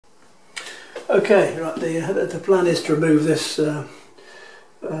Okay, right. The plan is to remove this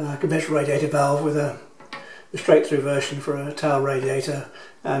conventional radiator valve with a straight-through version for a towel radiator,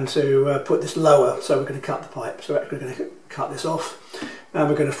 and to put this lower. So we're going to cut the pipe. So we're actually going to cut this off, and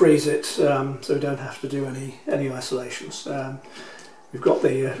we're going to freeze it so we don't have to do any isolations. We've got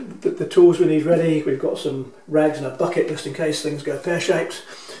the tools we need ready. We've got some rags and a bucket just in case things go pear-shaped,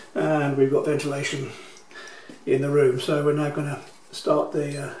 and we've got ventilation in the room. So we're now going to start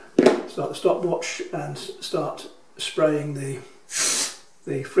the stopwatch and start spraying the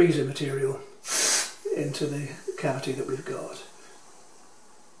freezer material into the cavity that we've got.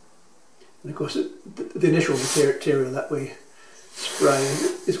 And of course the initial material that we spray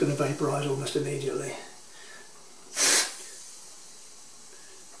is going to vaporise almost immediately.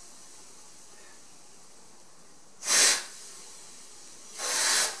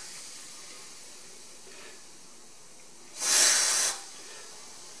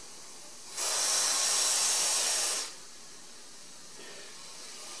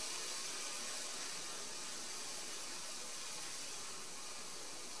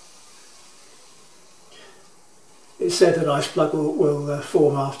 It's said that ice plug will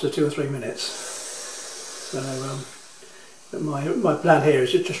form after 2 or 3 minutes. So my plan here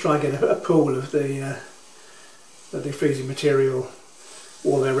is just to try and get a pool of the freezing material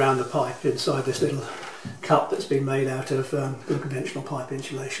all the way around the pipe inside this little cup that's been made out of conventional pipe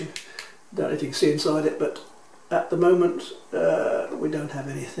insulation. Don't know if you can see inside it, but at the moment we don't have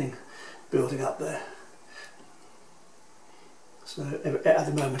anything building up there. So at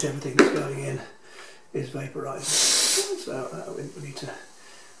the moment everything that's going in is vaporising. So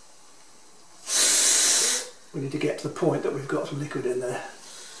we need to get to the point that we've got some liquid in there.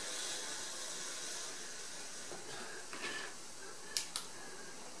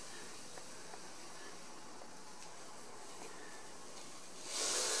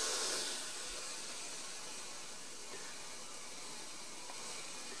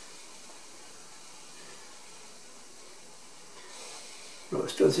 Right,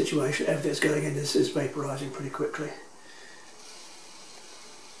 still the situation, everything that's going in is vaporising pretty quickly.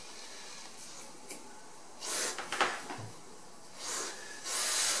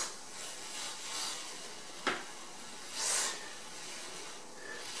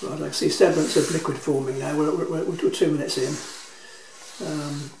 Right, I can see semblance of liquid forming now. We're 2 minutes in.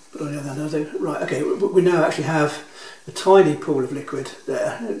 But on the other hand, right, okay, we now actually have a tiny pool of liquid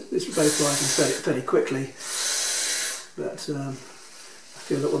there. It's vaporising fairly quickly, but I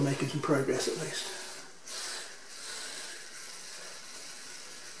feel that we're making some progress at least.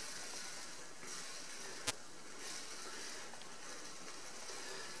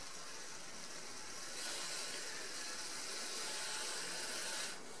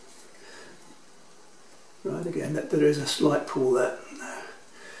 Right, again, there is a slight pool there.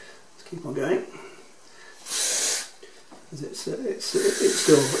 Let's keep on going. It's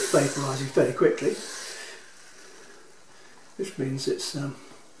still vaporising fairly quickly, which means it's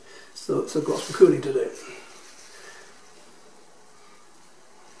still got some cooling to do.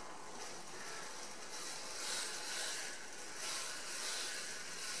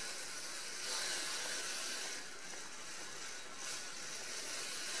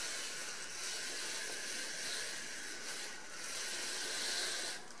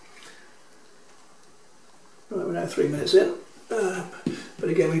 Right, we're now 3 minutes in, but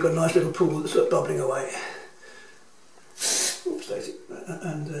again we've got a nice little pool that's sort of bubbling away. Oops, Daisy,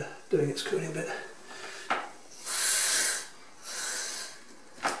 and doing its cooling bit.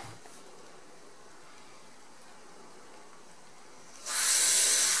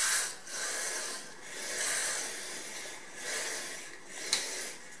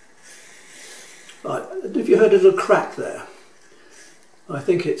 Right, have you heard a little crack there? I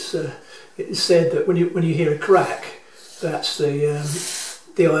think it's said that when you hear a crack, that's the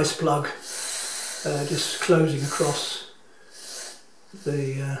ice plug just closing across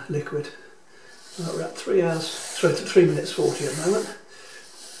the liquid. We're at 3 minutes 40 at the moment.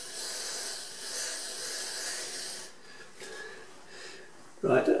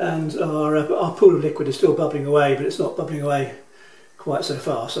 Right, and our pool of liquid is still bubbling away, but it's not bubbling away quite so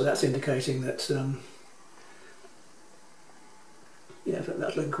fast. So that's indicating that yeah,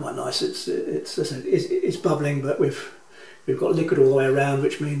 that's looking quite nice. It's bubbling, but we've got liquid all the way around,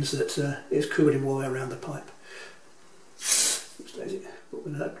 which means that it's cooling all the way around the pipe. Oops, Daisy, but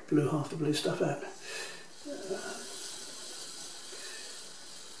when that blew half the blue stuff out.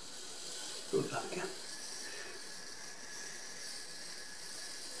 Pull it up again.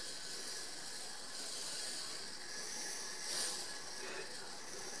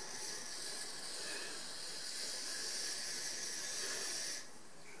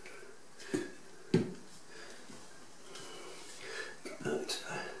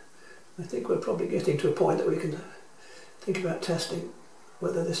 think we're probably getting to a point that we can think about testing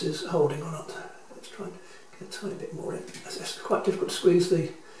whether this is holding or not. Let's try and get a tiny bit more in. It's quite difficult to squeeze the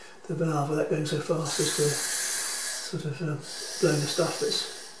valve without going so fast as to sort of blowing the stuff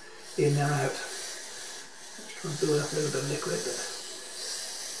that's in there out. Let's try and build up a little bit of liquid there.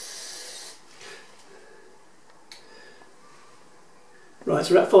 Right,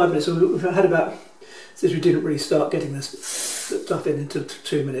 so we're at 5 minutes, so we've had about, since we didn't really start getting this stuff in until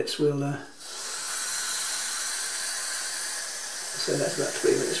 2 minutes, we'll so that's about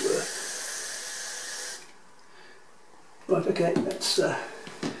 3 minutes worth. Right, okay, let's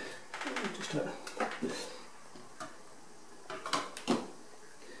just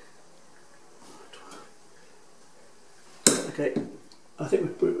okay, I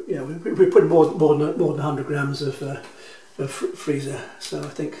think we put more than 100 grams of freezer, so I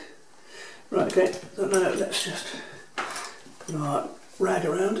think, right, okay, so now let's just put our rag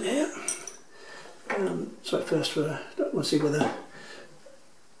around here. So first we'll see whether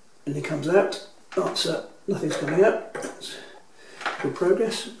anything comes out. Answer, nothing's coming out. That's good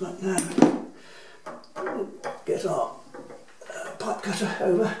progress. Right, now we'll get our pipe cutter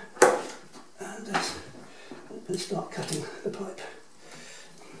over and start cutting the pipe.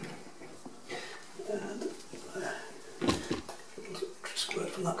 And squirt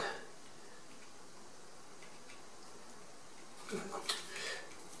for luck.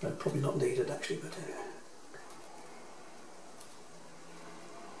 No, probably not needed actually, but anyway.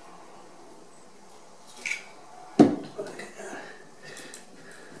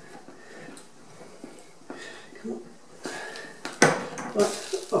 Come on. Right.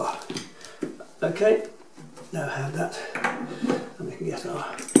 Oh. Okay. Now have that, and we can get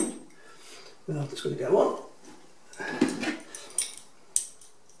our valve that's going to go on.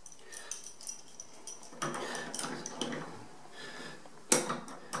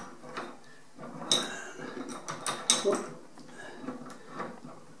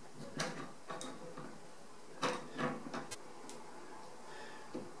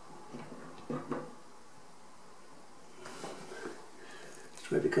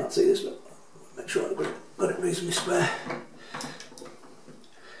 Maybe you can't see this, but make sure I've got it reasonably square.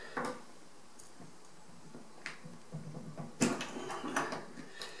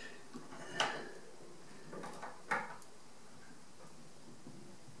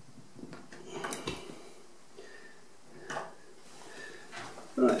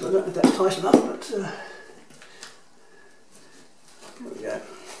 Right, I don't know if that's tight enough, but there we go.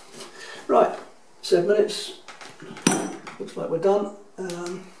 Right, 7 minutes. Looks like we're done.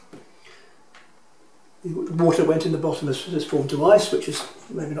 The water went in the bottom has formed to ice, which is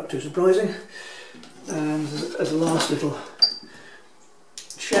maybe not too surprising. And as a last little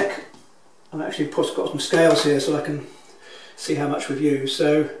check, I've actually got some scales here so I can see how much we've used.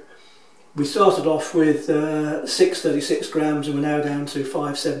 So we started off with 636 grams and we're now down to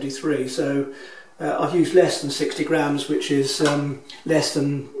 573. So I've used less than 60 grams, which is less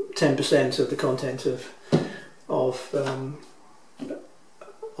than 10% of the content of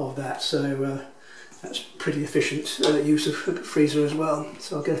that. So that's pretty efficient use of freezer as well.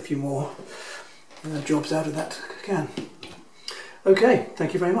 So I'll get a few more jobs out of that can. Okay,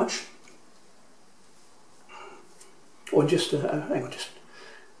 thank you very much. Or just hang on, just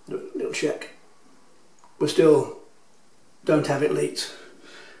a little check. We still don't have it leaked.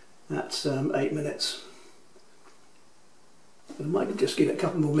 That's 8 minutes. I might just give it a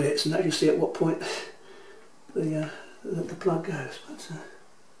couple more minutes and actually see at what point the plug goes. But,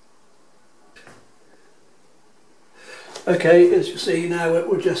 okay, as you see now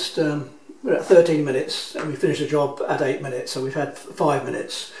we're just we're at 13 minutes and we finished the job at 8 minutes, so we've had 5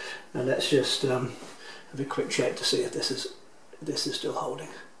 minutes, and let's just have a quick check to see if this is still holding.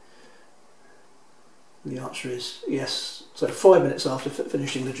 And the answer is yes. So 5 minutes after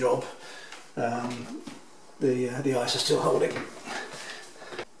finishing the job, the ice is still holding.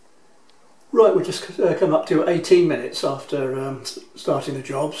 Right, we've just come up to 18 minutes after starting the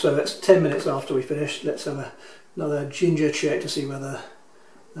job, so that's 10 minutes after we finished. Let's have another ginger check to see whether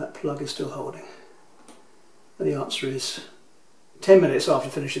that plug is still holding. And the answer is 10 minutes after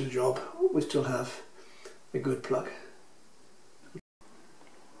finishing the job, we still have a good plug.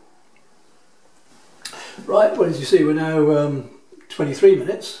 Right, well, as you see, we're now 23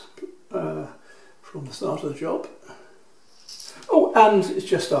 minutes from the start of the job. Oh, and it's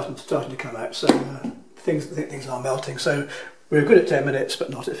just starting to come out, so things are melting. So we're good at 10 minutes, but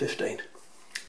not at 15.